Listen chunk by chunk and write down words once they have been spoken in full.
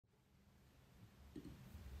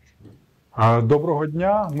Доброго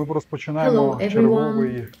дня. Ми Hello розпочинаємо черговий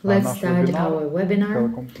everyone, let's наш start вебінар. our webinar.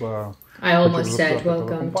 I Хотів almost вже said сказати welcome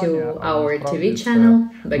телекомпанія, to але our насправді TV це channel,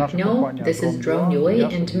 but наша no, компанія this is Drone.UA. Drone.UA Я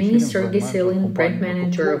and Сергій me, Сілін, Sergey бренд-менеджер Silin, brand компанії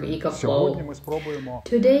manager of EcoFlow. Сьогодні EcoFlow. ми спробуємо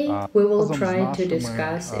Today we will разом з try to нашими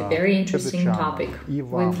discuss a very interesting глядачами topic і with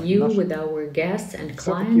вами, і you, нашими with our guests and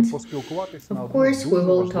все-таки clients. поспілкуватися на Of одну course, we дуже will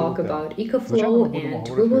важливу talk тему. about Звичайно, ми EcoFlow будемо and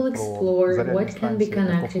we говорити will про explore зарядні what can be станції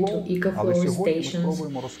connected to EcoFlow, але EcoFlow сьогодні ми stations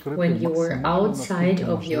спробуємо розкрити when you are максимально, outside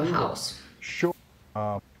наскільки of your можливо, house. що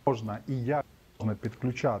можна і як можна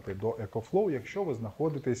підключати до EcoFlow, якщо ви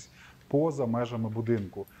знаходитесь поза межами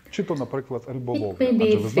будинку. Чи то, наприклад, риболовля. It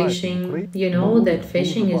may be fishing. You know that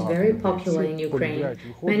fishing is very popular in Ukraine.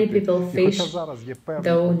 Many people fish,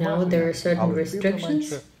 though now there are certain restrictions,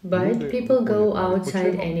 but people go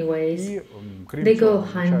outside anyways. They go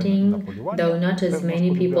hunting, though not as many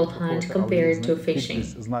people hunt compared to fishing.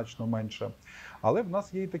 Але в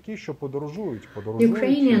нас є і такі, що подорожують.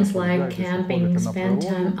 Ukrainians like camping, spend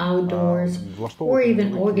time outdoors, or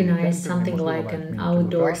even organize something like an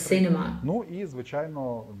outdoor cinema. Ну і,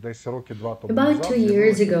 звичайно, десь роки два тому About 2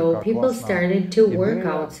 years ago, people started to work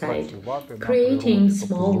outside, creating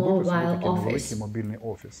small mobile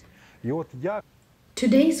office.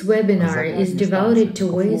 Today's webinar is devoted to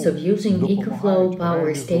ways of using EcoFlow power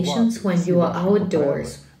stations when you are outdoors,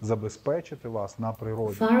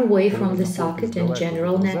 far away from the socket and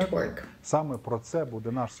general network.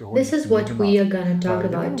 This is what we are going to talk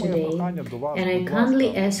about today, and I kindly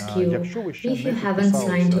ask you, if you haven't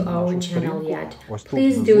signed to our channel yet,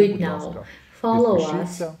 please do it now. Follow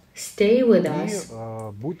us, stay with us,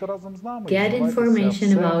 get information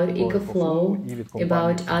about EcoFlow,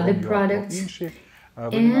 about other products,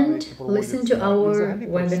 and listen to our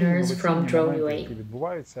webinars from Drone.UA.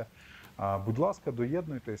 Будь ласка,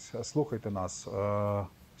 доєднуйтесь, слухайте нас.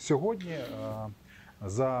 Сьогодні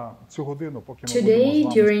за цю годину, поки ми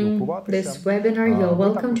будемо з вами спілкуватися, ви також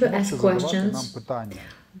можете задавати нам питання.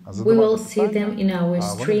 We will see them in our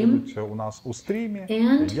stream, у нас у стрімі,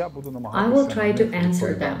 and я буду I will намагатися try to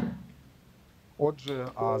answer them. Отже,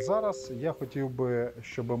 а зараз я хотів би,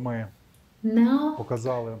 щоб ми Now,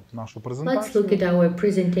 показали нашу let's презентацію. look at our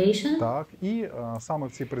presentation Так, і саме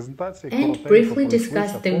в цій презентації and briefly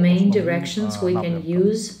discuss the main directions we can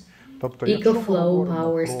use EcoFlow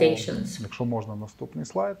power stations. Якщо можна, наступний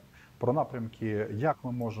слайд. Про напрямки, як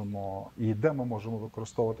ми можемо і де ми можемо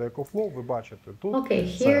використовувати EcoFlow, ви бачите тут. Okay,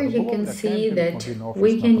 here you can see that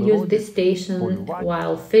we can use this station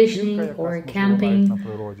while fishing or camping,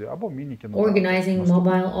 organizing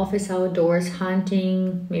mobile office outdoors, hunting,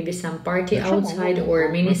 maybe some party outside or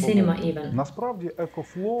mini cinema even. Насправді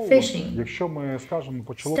EcoFlow, Fishing. якщо ми, скажемо,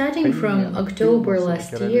 почало Starting from October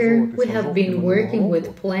last year, we have been working with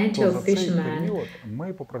plenty of fishermen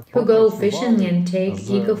who go fishing and take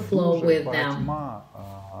EcoFlow with them.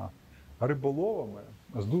 Риболовами,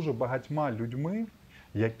 з дуже багатьма людьми,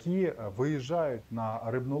 які виїжджають на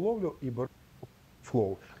рибноловлю і беруть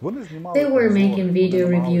EcoFlow. Вони знімали They were making video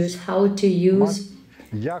reviews how to use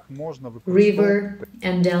як можна river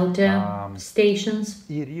and delta stations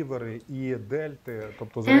і рівери, і дельти,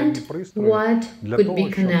 тобто and зарядні пристрої, what для could того,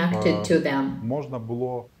 be connected щоб to them. можна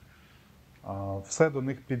було все до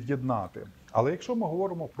них під'єднати. Але якщо ми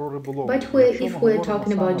говоримо про риболовлю, But if we're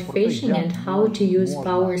talking about fishing and how to use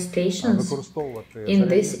power stations in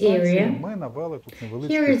this area,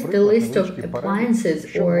 here is the list of appliances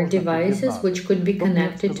or devices which could be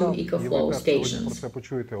connected to EcoFlow stations.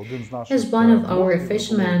 As one of our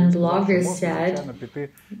fisherman bloggers said,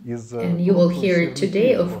 and you will hear it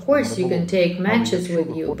today, of course you can take matches with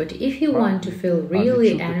you, but if you want to feel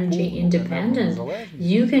really energy independent,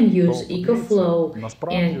 you can use EcoFlow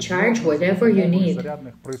and charge whatever you need,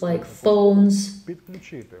 like phones,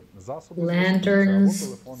 lanterns,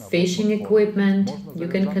 fishing equipment. You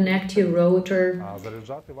can connect your rotor,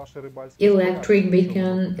 electric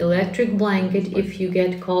beacon, electric blanket if you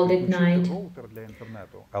get cold at night,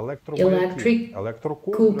 electric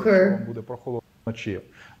cooker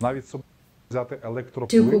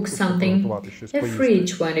to cook something, a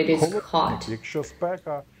fridge when it is hot.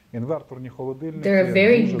 There are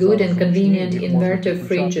very good and convenient inverter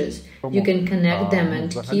fridges. You can connect them and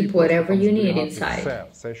keep whatever you need inside.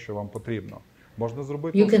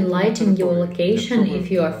 You can lighten your location if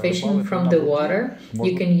you are fishing from the water.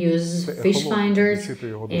 You can use fish finders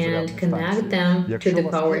and connect them to the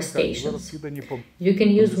power stations. You can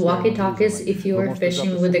use walkie-talkies if you are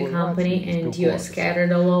fishing with a company and you are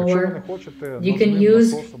scattered all over. You can use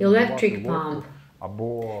electric pump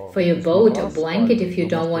for your boat or blanket if you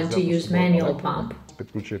don't want to use manual pump.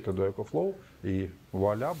 Підключити до EcoFlow і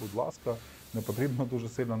вуаля, будь ласка, не потрібно дуже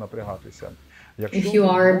сильно напрягатися. If you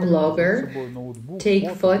are a blogger, take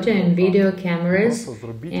photo and video cameras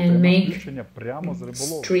and make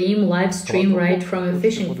live stream right from a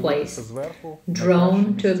fishing place. Drone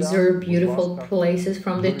to observe beautiful places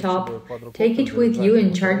from the top. Take it with you and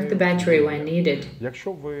charge the battery when needed.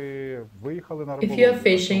 If you are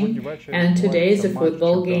fishing and today is a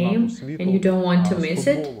football game and you don't want to miss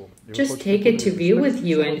it, just take a TV with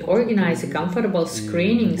you and organize a comfortable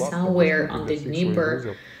screening somewhere on the Dnieper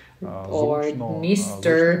or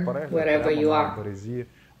Dniester, wherever you are.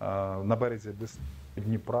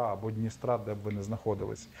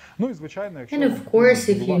 And of course,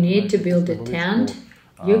 if you need to build a tent,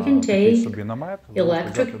 you can take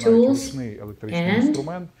electric tools and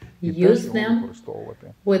use them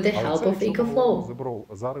with the help of EcoFlow.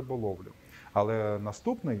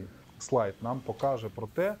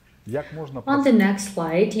 On the next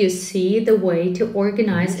slide, you see the way to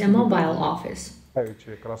organize a mobile office.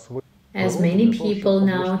 As many people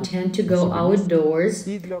now tend to go outdoors,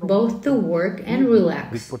 both to work and relax.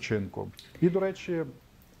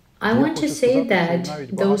 I want to say that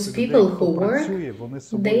those people who work,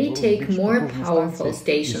 they take more powerful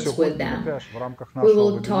stations with them. We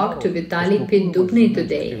will talk to Vitaly Piddubny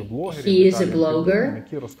today. He is a blogger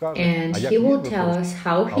and he will tell us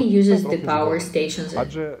how he uses the power stations.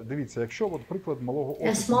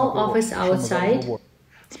 A small office outside,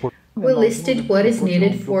 we listed what is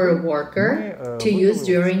needed for a worker to use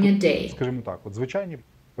during a day.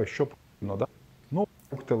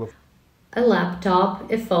 A laptop,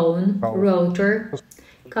 a phone, router,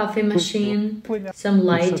 coffee machine, some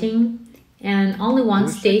lighting, and only one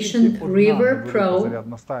station, River Pro,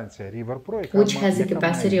 which has a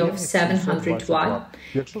capacity of 700 watt,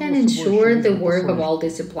 can ensure the work of all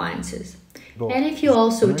these appliances. And if you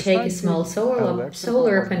also take a small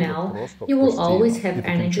solar panel, you will always have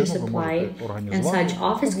energy supply, and such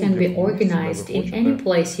office can be organized in any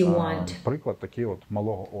place you want.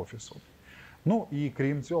 Not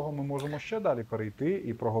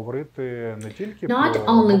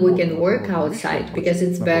only we can work outside, because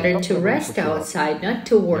it's better to rest outside, not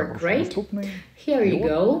to work, right? Here you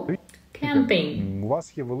go. Camping.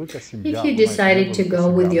 If you decided to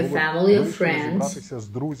go with your family or friends,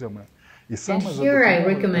 and here I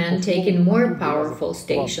recommend taking more powerful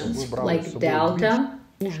stations like Delta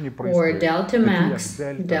or Delta Max,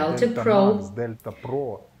 Delta Pro.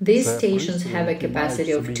 These stations have a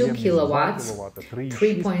capacity of 2 kilowatts,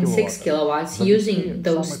 3.6 kilowatts. Using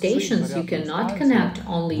those stations, you cannot connect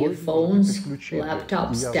only your phones,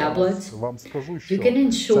 laptops, tablets. You can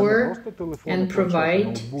ensure and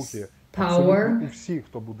provide power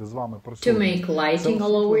to make lighting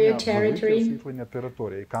all over your territory,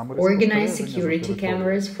 organize security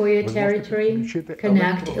cameras for your territory,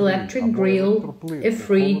 connect electric grill, a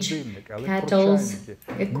fridge, kettles,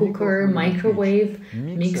 a cooker, microwave,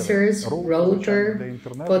 mixers, router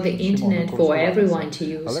for the internet for everyone to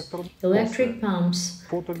use, electric pumps,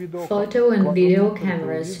 photo and video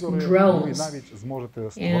cameras, drones,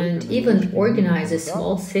 and even organize a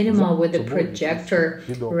small cinema with a projector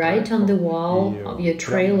right on the wall of your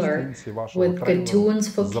trailer with cartoons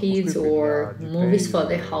for kids or movies for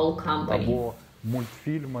the whole company.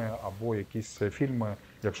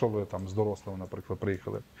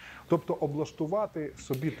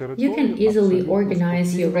 You can easily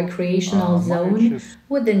organize your recreational zone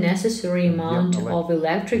with the necessary amount of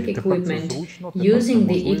electric equipment using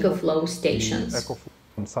the EcoFlow stations.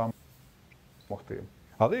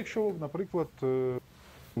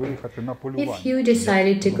 If you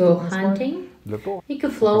decided to go hunting,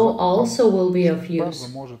 EcoFlow also will be of use.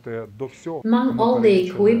 Among all the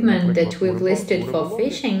equipment that we've listed for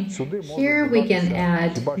fishing, here we can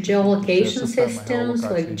add geolocation systems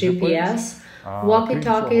like GPS,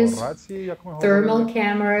 walkie-talkies, thermal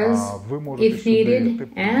cameras if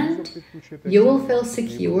needed, and you will feel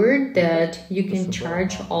secure that you can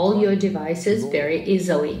charge all your devices very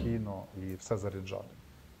easily.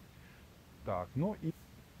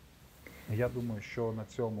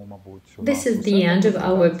 This is the end of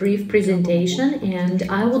our brief presentation, and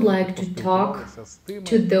I would like to talk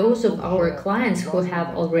to those of our clients who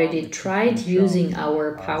have already tried using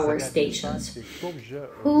our power stations,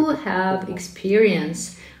 who have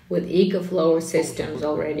experience with EcoFlow systems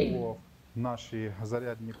already.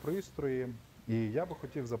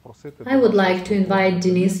 I would like to invite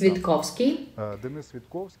Denis Vitkovsky.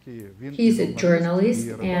 He is a journalist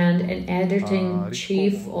and an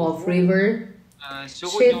editor-in-chief of River.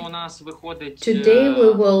 Today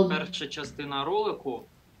we will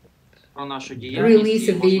release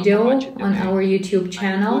a video on our YouTube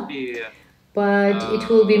channel, but it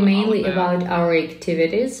will be mainly about our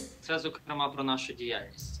activities.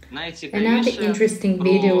 Another interesting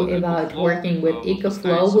video about working with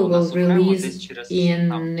EcoFlow we will release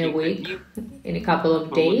in a week, in a couple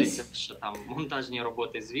of days.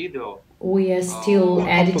 We are still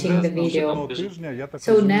editing the video.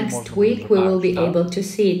 So next week we will be able to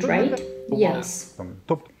see it, right? Yes.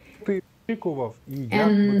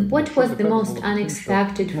 And what was the most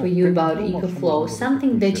unexpected for you about EcoFlow?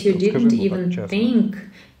 Something that you didn't even think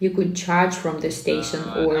you could charge from the station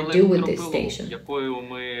or do with this station?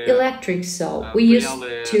 Electric saw. We used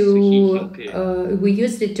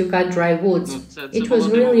it to cut dry woods. It was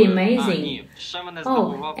really amazing.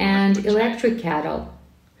 Oh, and electric kettle.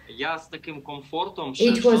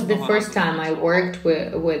 It was the first time I worked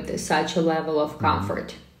with such a level of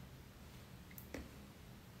comfort.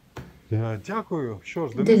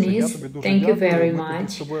 Denise, thank you very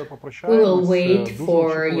much. We will wait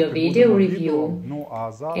for your video review.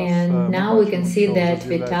 And now we can see that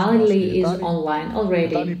Vitaly is online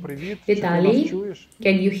already. Vitaly,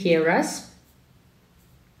 can you hear us?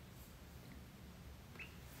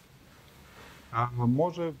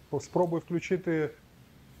 Може, спробуй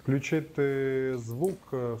включити звук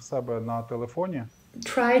в себе на телефоні.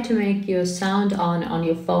 Try to make your sound on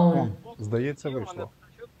your phone. Здається, вийшло.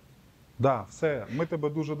 Да, все, ми тебе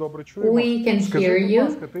дуже добре чуємо. We can hear you.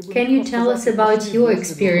 Can you tell us about your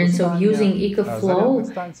experience of using EcoFlow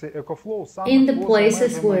in the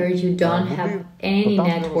places where you don't have any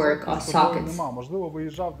network or sockets? Можливо,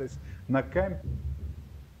 виїжджав десь на кемп.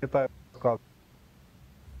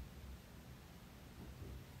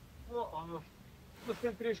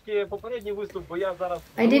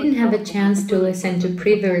 I didn't have a chance to listen to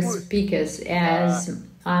previous speakers as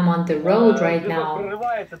I'm on the road right now.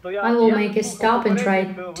 I will make a stop and try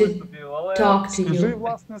to talk to you.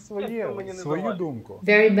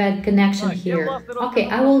 Very bad connection here. Okay,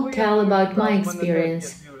 I will tell about my experience,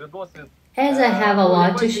 as I have a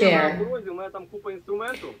lot to share.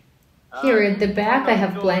 Here at the back I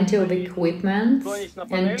have plenty of equipment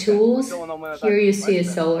and tools. Here you see a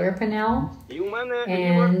solar panel,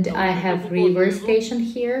 and I have river station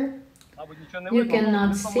here. You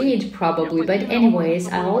cannot see it probably, but anyways,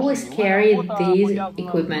 I always carry these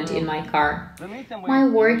equipment in my car. My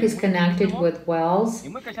work is connected with wells.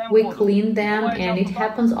 We clean them, and it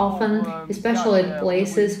happens often, especially at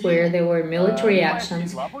places where there were military actions.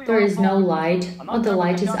 There is no light, or the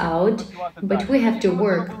light is out, but we have to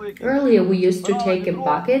work. Earlier we used to take a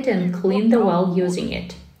bucket and clean the well using it.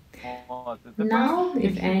 Now,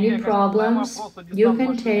 if any problems, you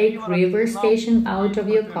can take river station out of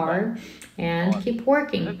your car and keep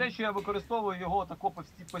working.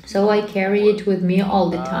 So I carry it with me all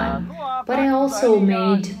the time. But I also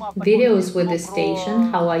made videos with the station,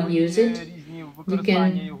 how I use it. You can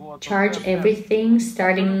charge everything,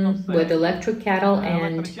 starting with electric kettle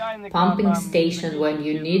and pumping station when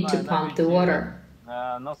you need to pump the water.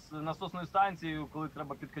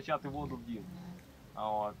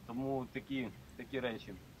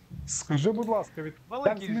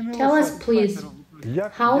 Tell us, please,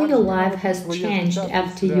 how your life has changed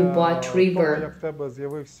after you bought River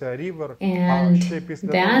and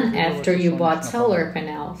then after you bought solar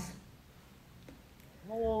panels.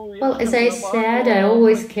 Well, as I said, I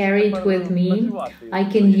always carry it with me. I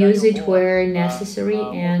can use it where necessary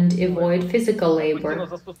and avoid physical labor.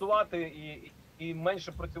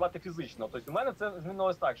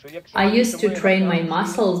 I used to train my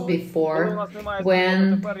muscles before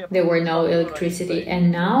when there were no electricity,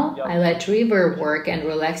 and now I let river work and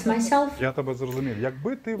relax myself.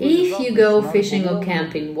 If you go fishing or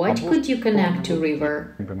camping, what could you connect to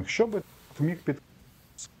river?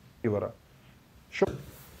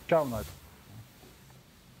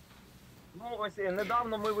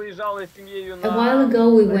 A while ago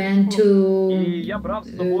we went to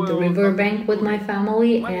the riverbank with my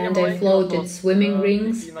family, and I floated swimming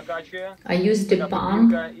rings. I used a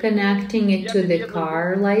pump connecting it to the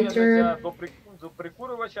car lighter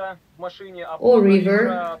or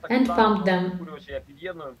river and pumped them.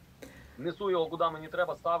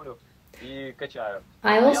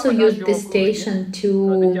 I also used the station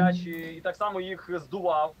to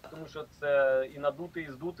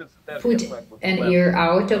put an air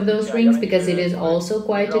out of those rings, because it is also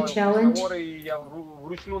quite a challenge.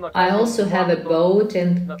 I also have a boat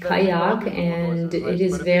and kayak, and it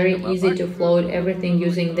is very easy to float everything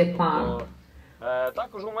using the pump.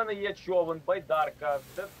 Також у мене є човен, байдарка,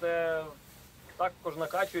 все це також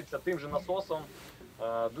накачується тим же насосом,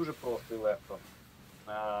 дуже просто і легко.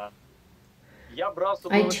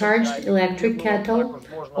 I charged electric kettle,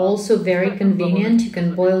 also very convenient, you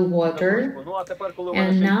can boil water.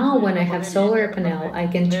 And now when I have solar panel, I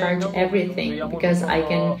can charge everything because I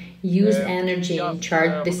can use energy and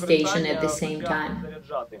charge the station at the same time.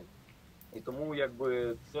 І тому,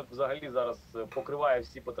 якби, це взагалі зараз покриває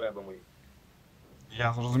всі потреби мої.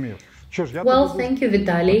 Я зрозумів. Що ж, я Well, thank you,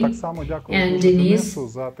 Vitaly. Так само дякую And дуже Denise, Денису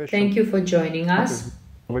за те, що thank you for joining us.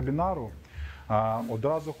 Вебінару.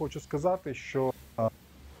 Одразу хочу сказати, що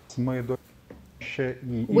ми до ще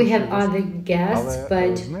і We have other guests,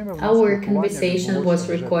 but our conversation was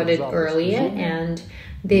recorded earlier, and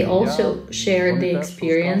they also shared the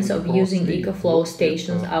experience of using EcoFlow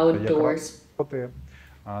stations outdoors.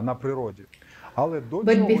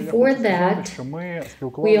 But before that,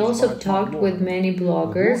 we also talked with many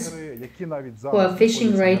bloggers who are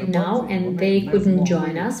fishing right now, and they couldn't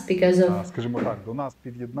join us because of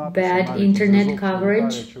bad internet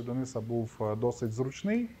coverage.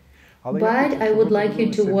 But I would like you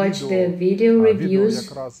to watch the video reviews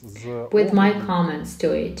with my comments to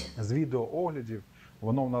it.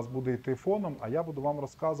 Воно в нас буде йти фоном, а я буду вам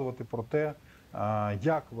розказувати про те,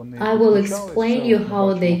 як вони I will explain you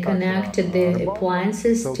how they connected the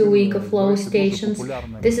appliances to EcoFlow stations.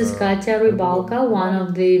 This is Katya Rybalka, one of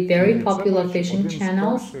the very popular fishing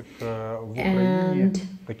channels, and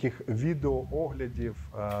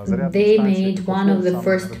they made one of the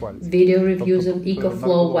first video reviews of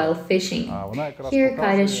EcoFlow while fishing. Here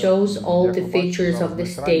Katya shows all the features of the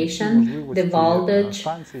station, the voltage,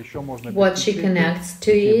 what she connects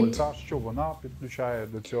to it.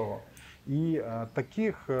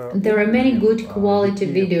 There are many good quality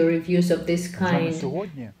video reviews of this kind.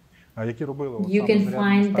 You can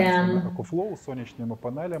find them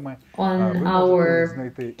on our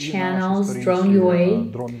channels, Drone.UA.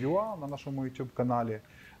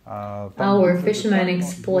 Our fishermen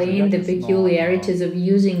explain the peculiarities of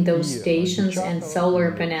using those stations and solar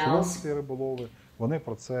panels.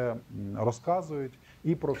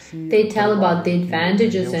 They tell about the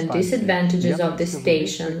advantages and disadvantages of the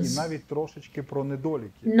stations.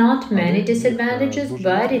 Not many disadvantages,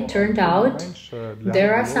 but it turned out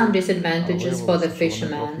there are some disadvantages for the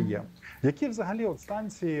fishermen.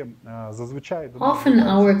 Often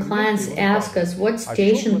our clients ask us what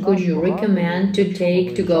station could you recommend to take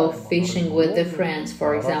to go fishing with the friends, for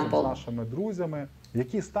example.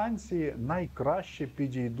 Які станції найкраще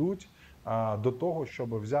підійдуть до того,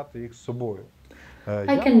 щоб взяти їх з собою?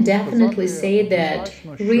 I can definitely say that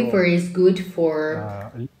river is good for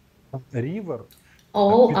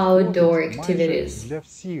all outdoor activities. Для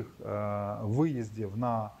всіх виїздів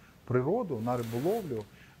на природу, на риболовлю,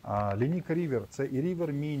 лінійка River – це і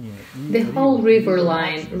River Mini, і The whole River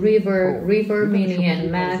line, River Mini and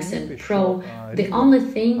Max and Pro, the only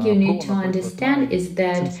thing you need to understand is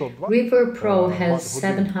that River Pro has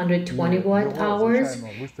 720 watt hours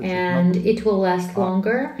and it will last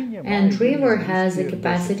longer, and River has a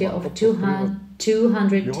capacity of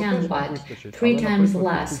 210 watt, 3 times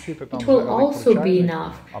less. It will also be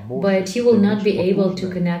enough, but you will not be able to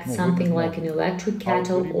connect something like an electric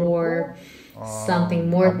kettle or something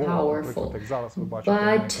more powerful.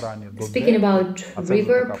 But speaking about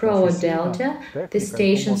River Pro or Delta, the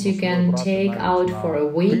stations you can take out for a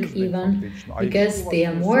week even, because they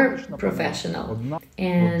are more professional.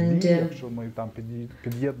 And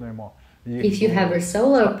if you have a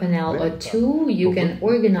solar panel or two, you can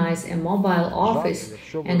organize a mobile office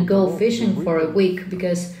and go fishing for a week,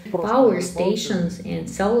 because power stations and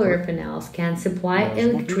solar panels can supply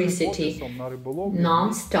electricity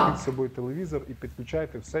non-stop.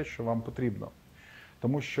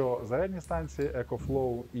 Тому що зарядні станції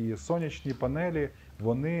EcoFlow і сонячні панелі,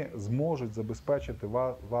 вони зможуть забезпечити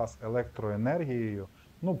вас електроенергією,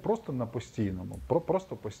 ну, просто на постійному,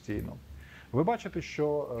 просто постійно. Ви бачите,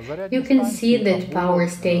 що зарядні You can see that power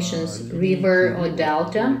stations, River or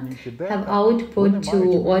Delta, have output to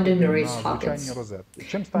ordinary sockets.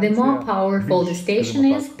 The more powerful the station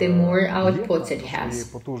is, the more outputs it has.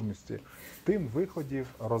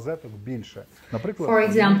 For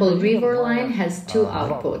example, River Line has 2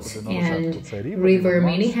 outputs, and River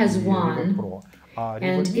Mini has 1.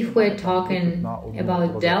 And if we're talking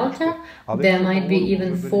about Delta, there might be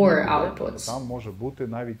even 4 outputs. Там може бути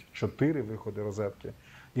навіть 4 виходи розетки.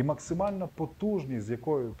 І максимальна потужність, з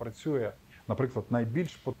якою працює, наприклад,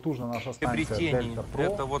 найбільш потужна наша станція Delta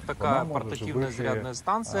Pro, это вот такая портативная зарядная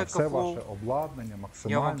станция EcoFlow.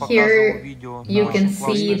 Я вам Here показывал видео you can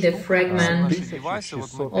see the fragment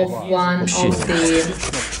of one of the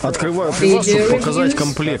Открываю приват, чтобы показать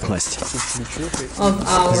комплектность. of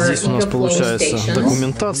our Здесь у нас EcoFlow получается stations.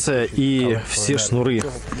 документация и все шнуры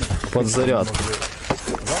под зарядку.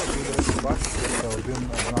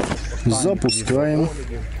 Запускаем.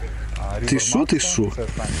 Ты шо?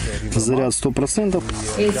 Заряд 100%.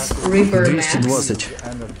 220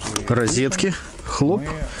 розетки. Хлоп.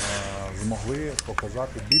 Змогли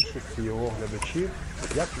показати більшості його глядачів,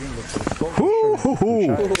 як він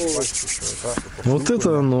використовує. Вот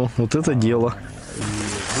это оно, вот это дело.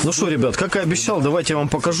 Ну что, ребят, как и обещал, давайте я вам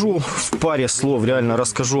покажу в паре слов, реально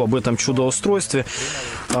расскажу об этом чудо-устройстве.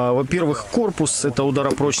 Во-первых, корпус, это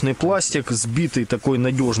ударопрочный пластик, сбитый такой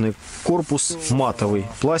надежный корпус, матовый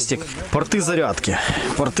пластик. Порты зарядки,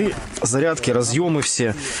 разъемы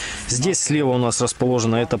все. Здесь слева у нас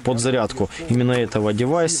расположено это под зарядку именно этого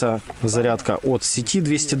девайса. Зарядка от сети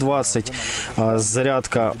 220,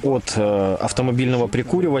 зарядка от автомобильного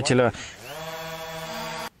прикуривателя.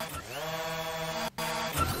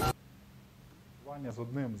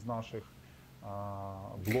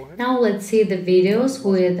 Now let's see the videos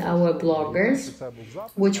with our bloggers,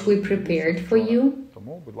 which we prepared for you.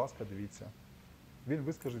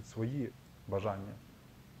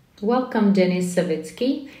 Welcome Denis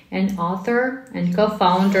Savitsky, an author and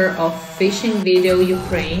co-founder of Fishing Video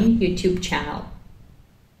Ukraine YouTube channel.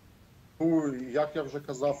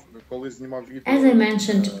 As I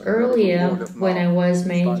mentioned earlier, when I was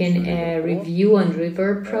making a review on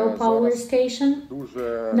River Pro power station,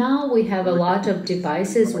 now we have a lot of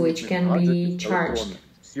devices which can be charged.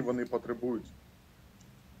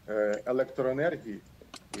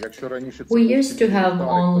 We used to have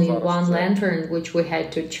only one lantern which we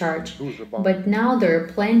had to charge, but now there are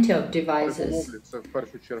plenty of devices.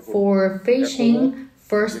 For fishing,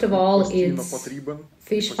 first of all, it's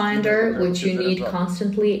fish finder, which you need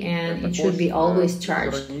constantly and it should be always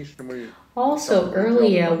charged. Also,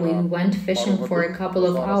 earlier we went fishing for a couple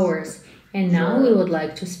of hours, and now we would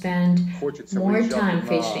like to spend more time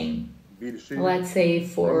fishing. Let's say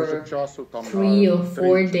for 3 or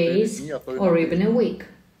 4 days or even a week.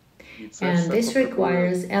 And this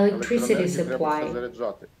requires electricity supply.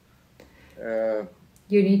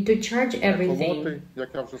 You need to charge everything.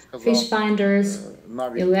 Fish finders,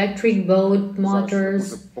 electric boat motors,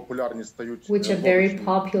 which are very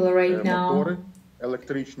popular right now.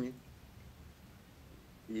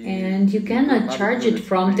 And you cannot charge it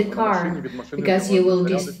from the car, because you will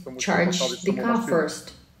discharge the car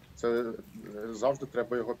first.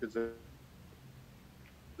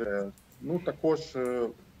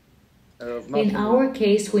 In our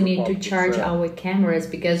case, we need to charge our cameras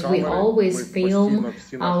because we always film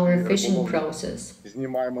our fishing process.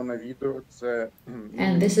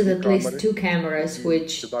 And this is at least 2 cameras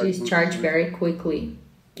which discharge very quickly.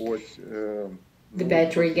 The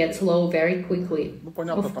battery gets low very quickly.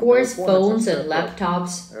 Of course, phones and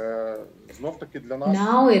laptops.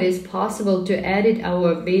 Now it is possible to edit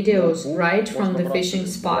our videos right from the fishing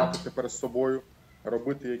spot.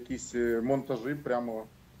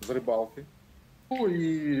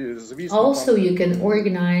 Also, you can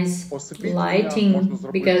organize lighting,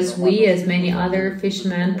 because we, as many other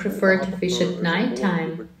fishermen, prefer to fish at night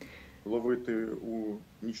time.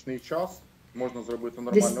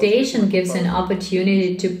 The station gives an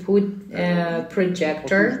opportunity to put a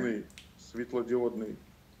projector,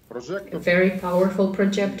 a very powerful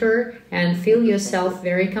projector, and feel yourself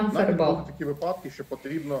very comfortable.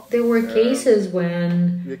 There were cases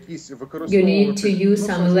when you need to use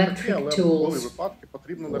some electric tools,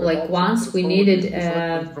 like once we needed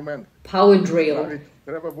a power drill,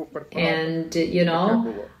 and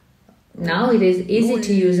now it is easy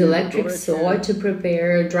to use electric saw to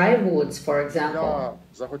prepare dry woods, for example.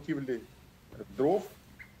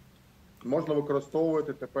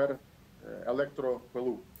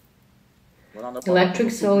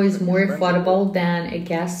 Electric saw is more affordable than a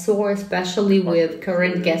gas saw, especially with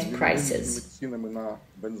current gas prices.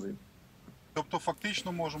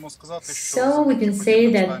 So we can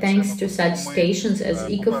say that thanks to such stations as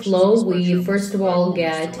EcoFlow, we first of all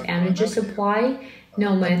get energy supply.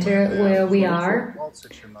 No matter where we are,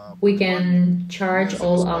 we can charge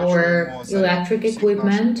all our electric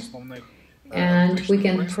equipment and we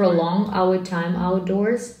can prolong our time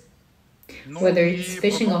outdoors, whether it's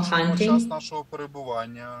fishing or hunting.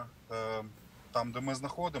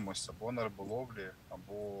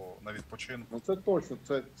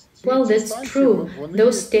 Well, that's true.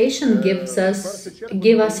 Those stations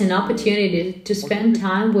give us an opportunity to spend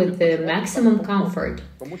time with the maximum comfort.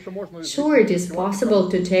 Sure, it is possible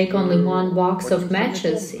to take only one box of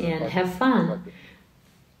matches and have fun.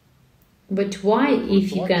 But why,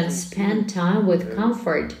 if you can spend time with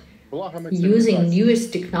comfort, using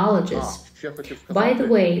newest technologies? By the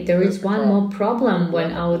way, there is one more problem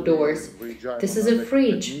when outdoors. This is a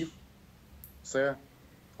fridge.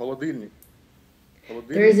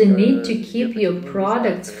 There is a need to keep your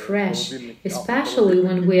products fresh, especially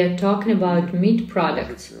when we are talking about meat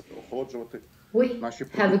products. We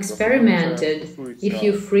have experimented. If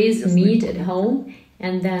you freeze meat at home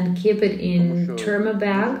and then keep it in thermo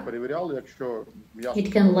bag,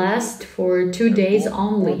 it can last for 2 days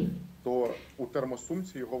only.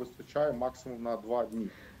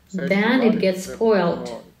 Then it gets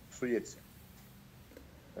spoiled.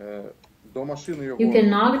 You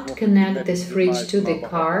cannot connect this fridge to the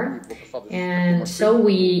car, and so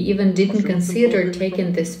we even didn't consider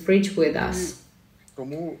taking this fridge with us.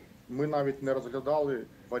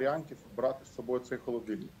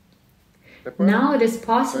 Now it is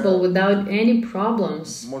possible without any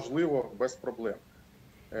problems.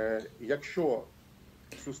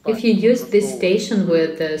 If you use this station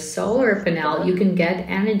with a solar panel, you can get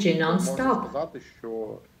energy non-stop.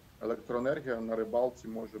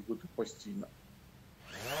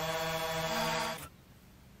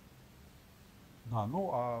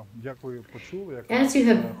 As you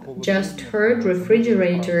have just heard,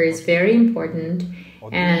 refrigerator is very important,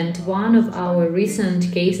 and one of our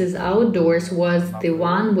recent cases outdoors was the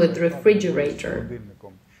one with refrigerator.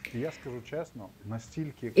 It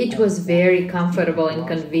was very comfortable and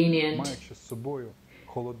convenient.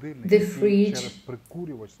 The fridge,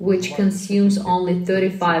 which consumes only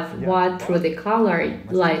 35 watt through the car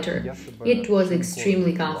lighter, it was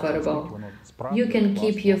extremely comfortable. You can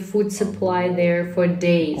keep your food supply there for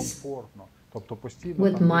days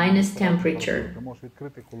with minus temperature.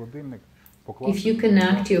 If you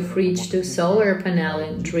connect your fridge to solar panel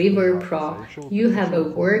in River Pro, you have a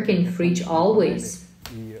working fridge always.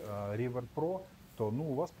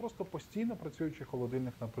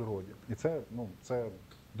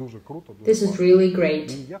 This is really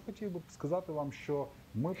great.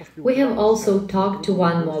 We have also talked to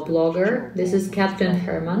one more blogger. This is Captain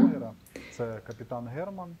Herman.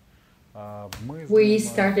 We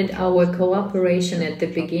started our cooperation at the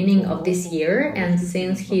beginning of this year, and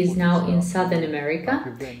since he is now in Southern America,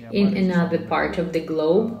 in another part of the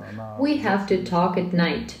globe, we have to talk at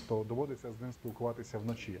night.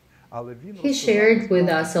 He shared with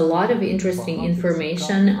us a lot of interesting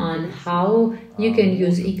information on how you can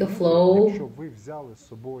use EcoFlow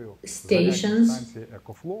stations,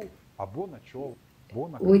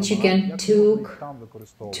 which you can take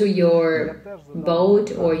to your boat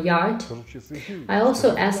or yacht. I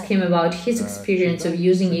also asked him about his experience of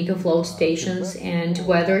using EcoFlow stations and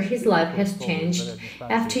whether his life has changed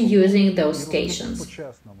after using those stations.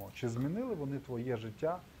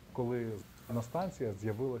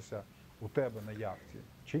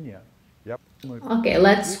 Okay,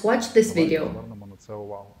 let's watch this video.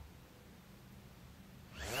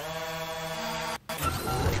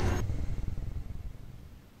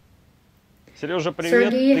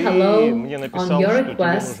 Sergey, hello. On your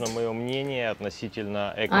request,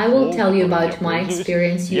 I will tell you about my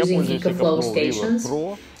experience using EcoFlow stations.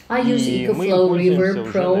 I use EcoFlow River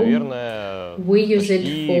Pro. We use it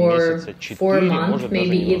for 4 months,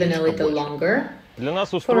 maybe even a little longer.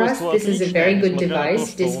 For us, this is a very good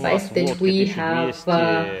device, despite that we have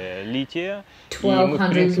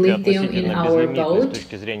 1200 lithium in our boat,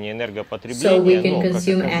 so we can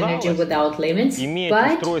consume energy without limits.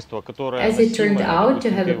 But as it turned out,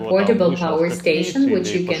 to have a portable power station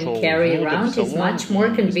which you can carry around is much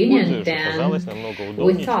more convenient than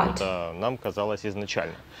we thought.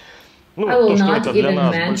 I will not even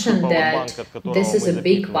mention that this is a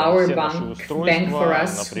big power bank for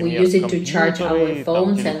us. We use it to charge our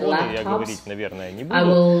phones and laptops. I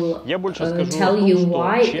will tell you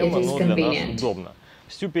why it is convenient.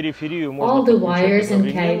 All the wires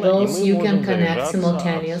and cables you can connect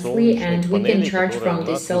simultaneously, and we can charge from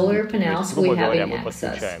the solar panels we have in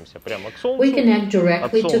access. We connect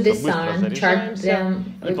directly to the sun,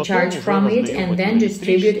 charge from it, and then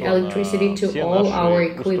distribute electricity to all our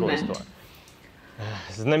equipment.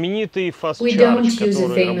 We don't use a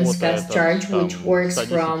famous fast charge which works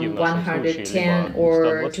from 110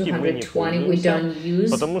 or 220. We don't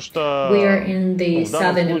use. We are in the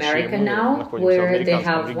Southern America now, where they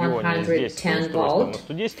have 110 volt,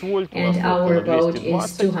 and our boat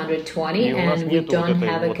is 220, and we don't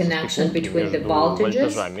have a connection between the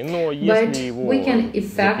voltages, but we can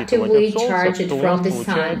effectively charge it from the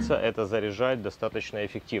sun.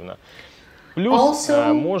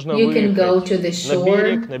 Also, you can go to the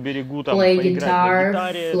shore, play guitar,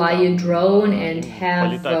 fly a drone, and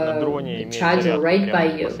have a charger right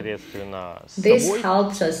by you. This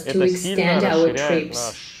helps us to extend our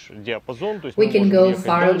trips. We can go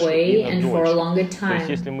far away and for a longer time.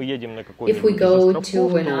 If we go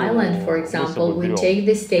to an island, for example, we take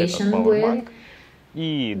the station with,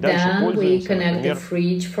 Then we connect the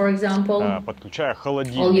fridge, for example.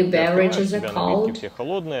 All your beverages are cold.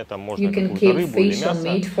 You can keep fish or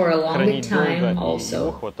meat for a longer time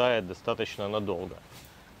also.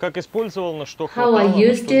 How I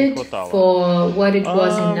used it, for what it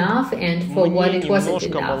was enough and for what it wasn't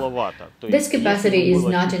enough. This capacity is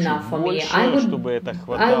not enough for me.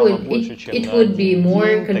 It would be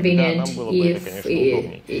more convenient if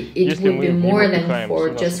it would be more than for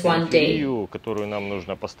just one day.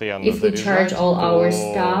 If we charge all our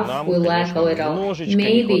stuff, we lack a little,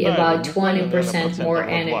 maybe about 20% more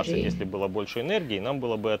energy.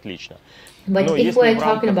 But if we're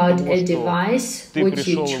talking about a device which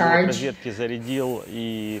you charge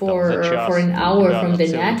for an hour from the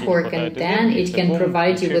network and then it can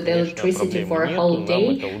provide you with electricity for a whole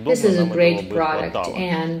day, this is a great product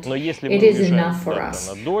and it is enough for us.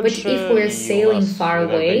 But if we're sailing far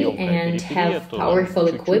away and have powerful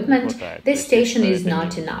equipment, this station is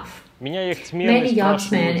not enough. Many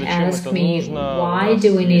yachtsmen ask me, why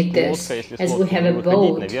do we need this, as we have a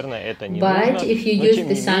boat? But if you use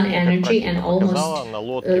the sun energy and almost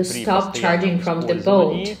stop charging from the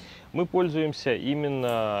boat, мы пользуемся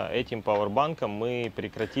именно этим пауэрбанком. Мы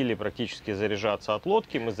прекратили практически заряжаться от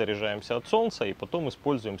лодки, мы заряжаемся от солнца и потом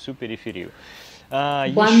используем всю периферию.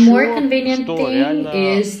 One more convenient thing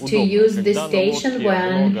is to use this station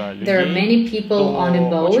when there are many people on a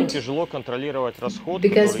boat,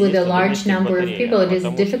 because with a large number of people it is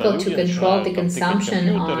difficult to control the consumption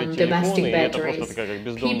on domestic batteries.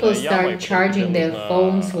 People start charging their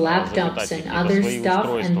phones, laptops and other stuff,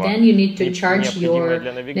 and then you need to charge your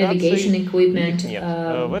navigation equipment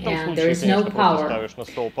and there is no power.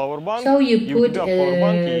 So you put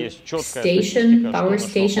a power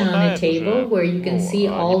station on a table where you can see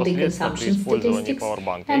all the consumption statistics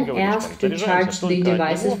and ask to charge the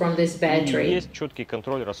devices from this battery.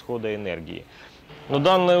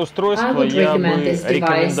 I would recommend this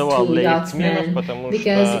device to yachtsmen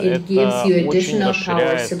because it gives you additional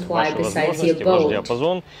power supply besides your boat.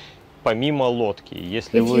 If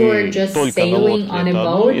you are just sailing on a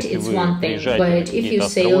boat, it's one thing, but if you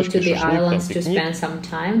sail to the islands to spend some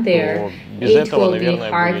time there, it will be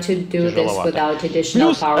hard to do this without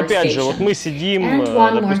additional power station. And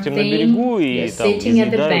one more thing, you're sitting at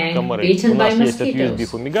the bank, beaten by mosquitoes.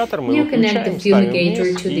 You connect the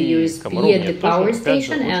fumigator to the USB at the power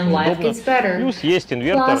station and life gets better. Plus,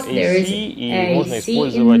 there is a AC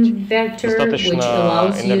inverter which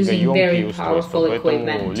allows using very powerful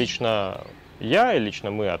equipment. Me,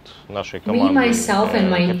 myself and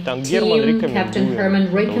my team, Captain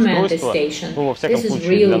Herman, recommend this station. This is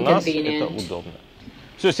really convenient.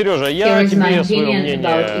 Here is my opinion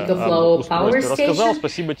about EcoFlow power station.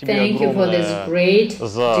 Thank you for this great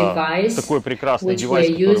device which we are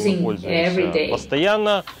using every day.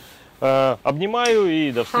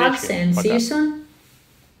 Hugs and see you soon.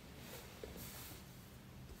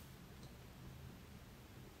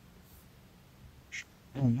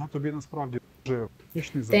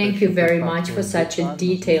 Thank you very much for such a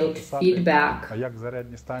detailed feedback.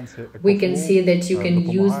 We can see that you can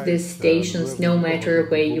use these stations no matter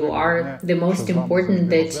where you are. The most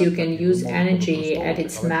important that you can use energy at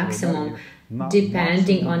its maximum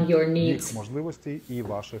depending on your needs.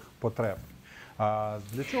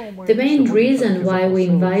 The main reason why we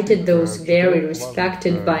invited those very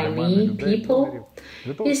respected by me people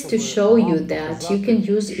is to show you that you can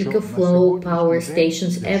use EcoFlow power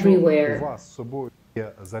stations everywhere.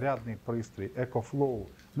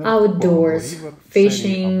 Outdoors,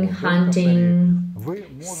 fishing, hunting,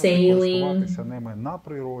 sailing.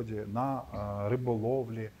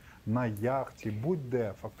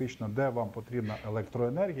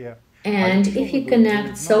 And if you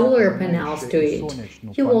connect solar panels to it,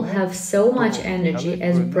 you will have so much energy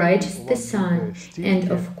as bright as the sun, and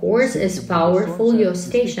of course as powerful your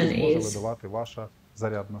station is.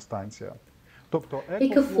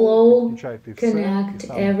 EcoFlow connect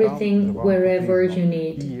everything wherever you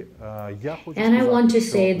need. And I want to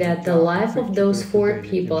say that the life of those 4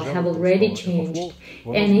 people have already changed,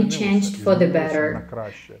 and it changed for the better.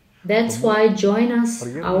 That's why join us,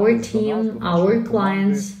 our team, our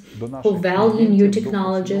clients, who value new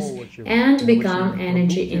technologies and become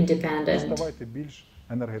energy independent.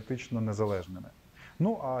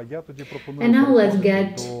 And now let's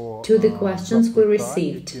get to the questions we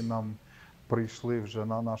received.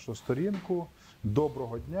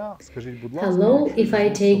 Hello, if I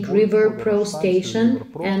take River Pro Station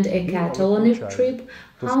and a kettle on a trip,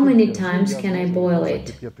 how many times can I boil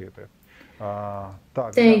it?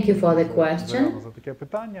 Thank you for the question.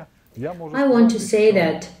 I want to say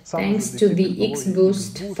that thanks to the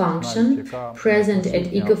X-Boost function present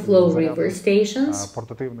at EcoFlow river stations,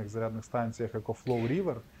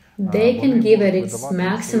 they can give at its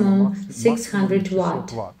maximum 600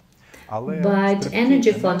 watt. But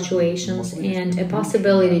energy fluctuations and a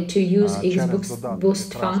possibility to use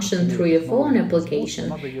X-Boost function through your phone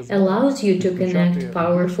application allows you to connect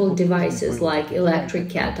powerful devices like electric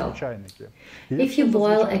kettle. If you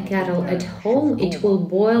boil a kettle at home, it will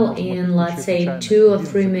boil in, let's say, 2 or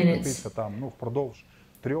 3 minutes.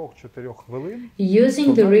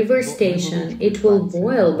 Using the river station, it will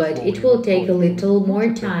boil, but it will take a little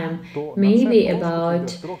more time, maybe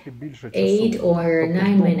about 8 or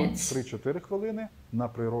 9 minutes.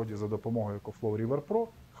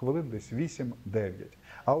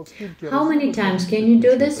 How many times can you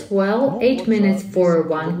do this? Well, 8 minutes for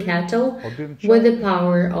one kettle with a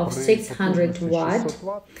power of 600 watt.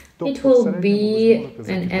 It will be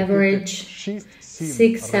an average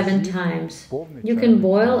 6-7 times. You can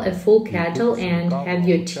boil a full kettle and have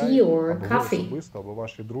your tea or coffee.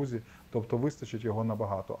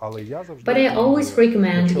 But I always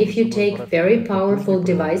recommend, if you take very powerful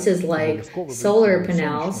devices like solar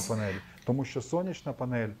panels,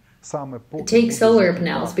 take solar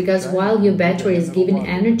panels, because while your battery is giving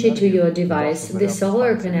energy to your device, the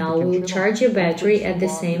solar panel will charge your battery at the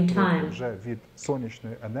same time.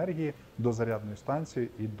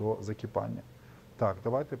 Так,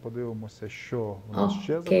 давайте подивимося, що у нас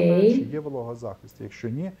ще запитає, чи є вологозахист. Якщо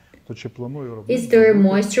ні, то чи планує робити... Is there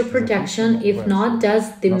moisture protection? If not, does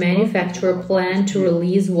the manufacturer plan to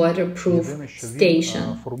release waterproof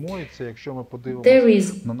station? There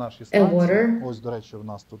is a water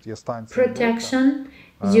protection.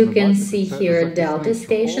 You can see here Delta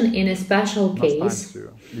station in a special case,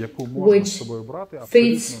 which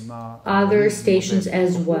fits other stations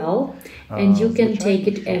as well, and you can take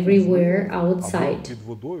it everywhere outside.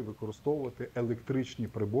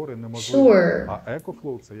 Sure,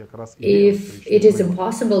 if it is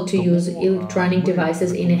impossible to use electronic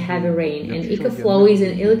devices in a heavy rain, and EcoFlow is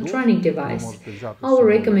an electronic device, our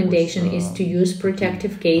recommendation is to use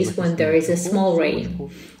protective case when there is a small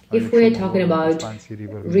rain. If we are talking about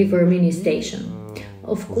river mini station,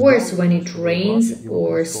 of course, when it rains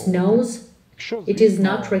or snows, it is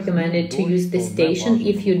not recommended to use the station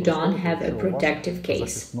if you don't have a protective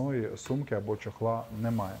case.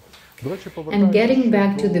 And getting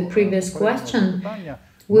back to the previous question,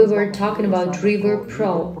 we were talking about River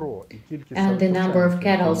Pro and the number of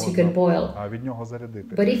kettles you can boil.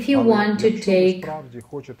 But if you want to take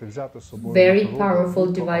very powerful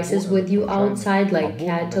devices with you outside, like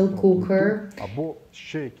kettle, cooker,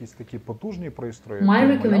 my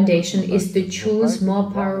recommendation is to choose more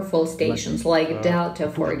powerful stations like Delta,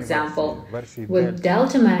 for example. With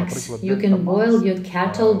Delta Max, you can boil your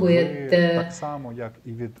kettle with the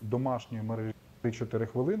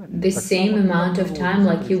same amount of time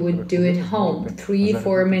like you would do at home,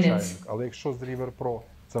 3-4 minutes.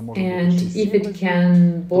 And if it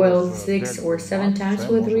can boil 6 or 7 times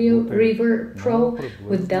with River Pro,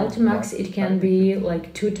 with Delta Max it can be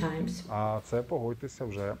like 2 times.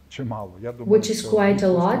 Which is quite a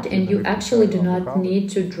lot, and you actually do not need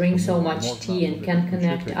to drink so much tea and can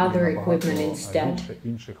connect other equipment instead.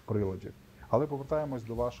 Але повертаємось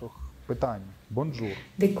до ваших питань. Бонжур.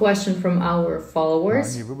 The question from our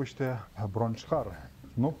followers. Ні, вибачте, брончхар.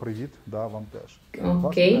 Ну, привіт, да, вам теж.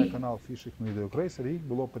 Окей. Канал Fishing Video Tracer, і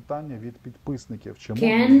було питання від підписників.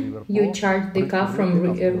 Can you charge the car from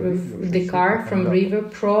River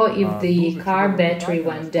Pro if the car battery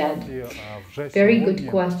went dead? Very good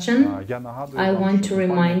question. I want to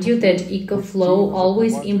remind you that EcoFlow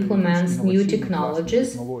always implements new technologies.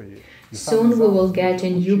 Soon we will get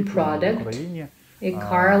a new product, a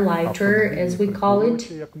car lighter, as we call it.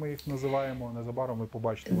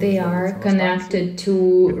 They are connected to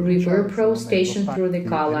River Pro station through the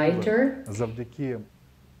car lighter.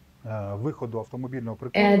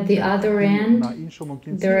 At the other end,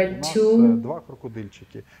 there are 2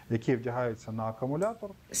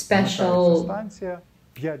 special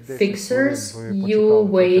fixers. You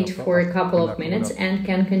wait for a couple of minutes and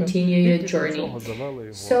can continue your journey.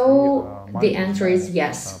 So the answer is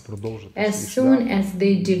yes. As soon as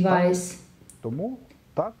the device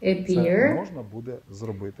appear,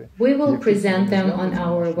 we will present them on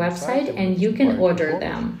our website and you can order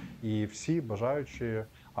them. І всі бажаючі,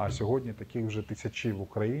 а сьогодні таких вже тисячі в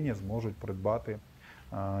Україні, зможуть придбати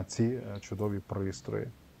ці чудові пристрої.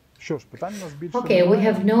 Що ж, питань у нас більше немає. Okay, we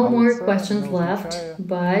have no more questions left,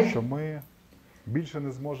 but що ми більше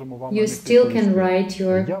не зможемо вам you still can write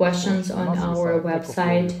your questions on our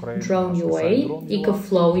website Drone.UA,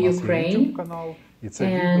 EcoFlow Ukraine.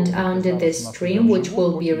 And under this stream, which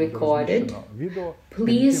will be recorded,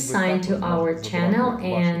 please sign to our channel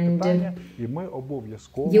and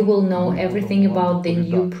you will know everything about the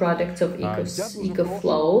new products of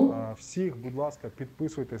EcoFlow. Всіх, будь ласка,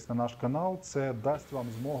 підписуйтесь на наш канал, це дасть вам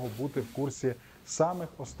змогу бути в курсі самих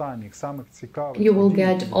останніх, самих цікавих. You will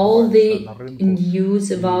get all the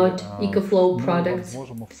news about EcoFlow products.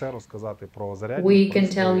 We can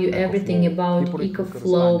tell you everything about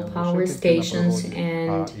EcoFlow power stations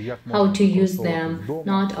and how to use them,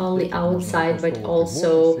 not only outside but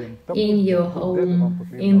also in your home,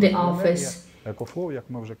 in the office.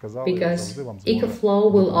 Because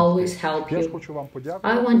EcoFlow will always help you.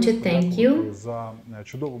 I want to thank you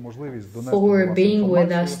for being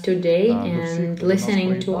with us today and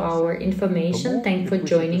listening to our information. Thanks for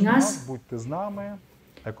joining us.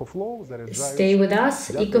 Stay with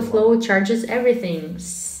us. EcoFlow charges everything.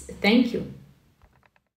 Thank you.